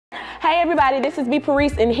Hey everybody, this is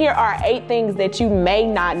Pureese, and here are 8 things that you may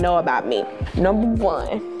not know about me. Number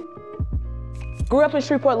 1, grew up in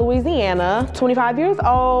Shreveport, Louisiana, 25 years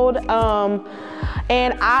old,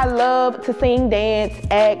 and I love to sing, dance,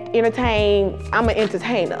 act, entertain. I'm an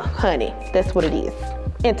entertainer, honey. That's what it is,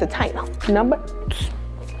 entertainer. Number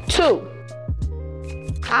 2,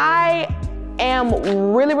 I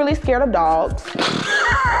am really scared of dogs.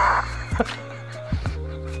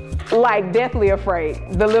 Like deathly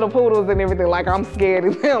afraid. The little poodles and everything, like I'm scared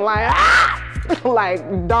of them, like, ah! Like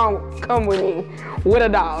don't come with me with a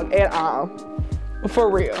dog at all. For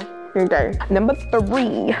real, okay. Number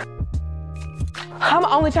 3, I'm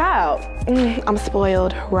an only child. I'm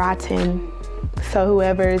spoiled, rotten. So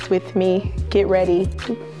whoever is with me, get ready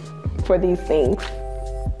for these things.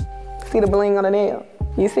 See the bling on the nail?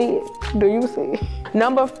 You see it? Do you see it?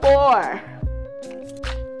 Number 4,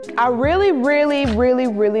 I really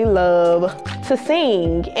love to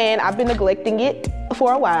sing, and I've been neglecting it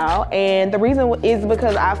for a while, and the reason is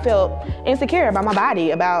because I felt insecure about my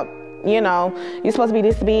body, about, you know, you're supposed to be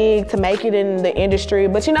this big to make it in the industry,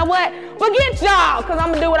 but you know what? Forget y'all, because I'm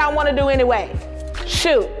going to do what I want to do anyway.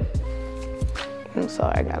 Shoot. I'm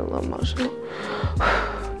sorry, I got a little emotional.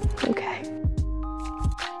 Okay.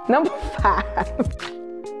 Number 5.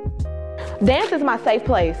 Dance is my safe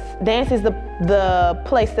place. Dance is the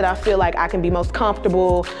place that I feel like I can be most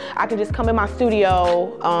comfortable. I can just come in my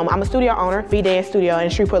studio. I'm a studio owner, V-Dance Studio in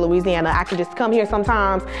Shreveport, Louisiana. I can just come here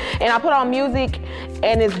sometimes and I put on music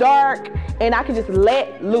and it's dark and I can just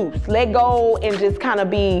let loose, let go and just kind of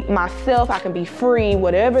be myself. I can be free,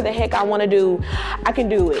 whatever the heck I want to do, I can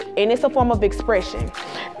do it. And it's a form of expression.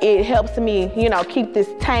 It helps me, you know, keep this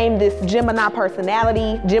tame, this Gemini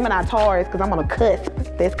personality, Gemini Taurus, because I'm on a cusp.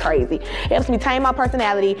 That's crazy. It helps me tame my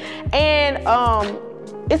personality, and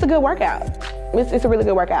it's a good workout. It's a really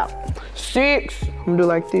good workout. 6, I'm gonna do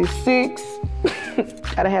like this. 6.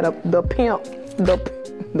 Gotta have the pimp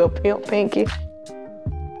pinky.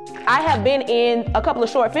 I have been in a couple of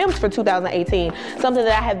short films for 2018, something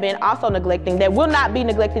that I have been also neglecting that will not be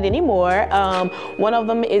neglected anymore. One of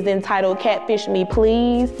them is entitled Catfish Me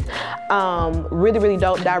Please. Really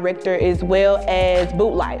dope director, as well as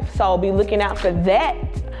Boot Life. So I'll be looking out for that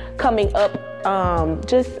coming up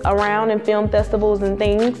just around in film festivals and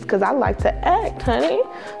things, because I like to act, honey.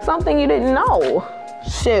 Something you didn't know.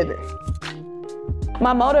 Shit.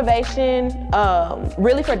 My motivation,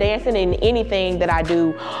 really for dancing and anything that I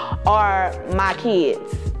do, are my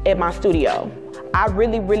kids at my studio. I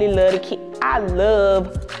really love the kids. I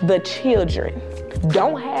love the children.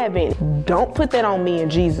 Don't have any. Don't put that on me in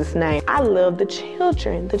Jesus' name. I love the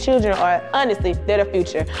children. The children are, honestly, they're the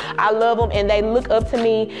future. I love them and they look up to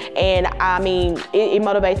me, and I mean, it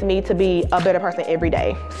motivates me to be a better person every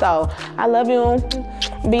day. So I love you,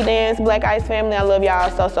 V-Dance, Black Ice family. I love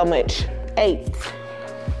y'all so much. 8.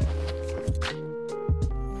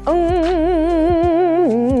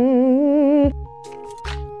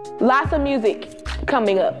 Lots of music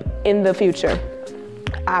coming up in the future.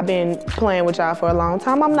 I've been playing with y'all for a long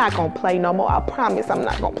time. I'm not gonna play no more. I promise I'm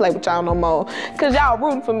not gonna play with y'all no more, because y'all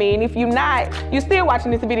rooting for me, and if you're not, you're still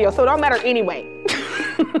watching this video, so it don't matter anyway.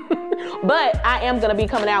 But I am gonna be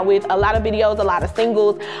coming out with a lot of videos, a lot of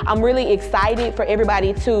singles. I'm really excited for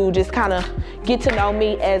everybody to just kind of get to know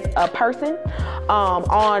me as a person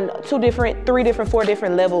on 2 different, 3 different, 4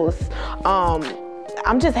 different levels.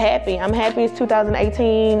 I'm just happy. I'm happy it's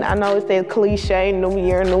 2018. I know it says cliche, new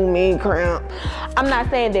year, new me crap. I'm not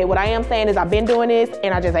saying that. What I am saying is I've been doing this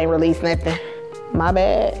and I just ain't released nothing. My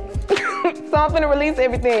bad. So I'm finna release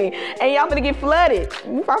everything and y'all finna get flooded.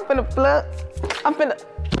 If I'm finna flood,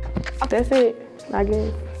 that's it, I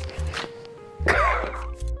guess.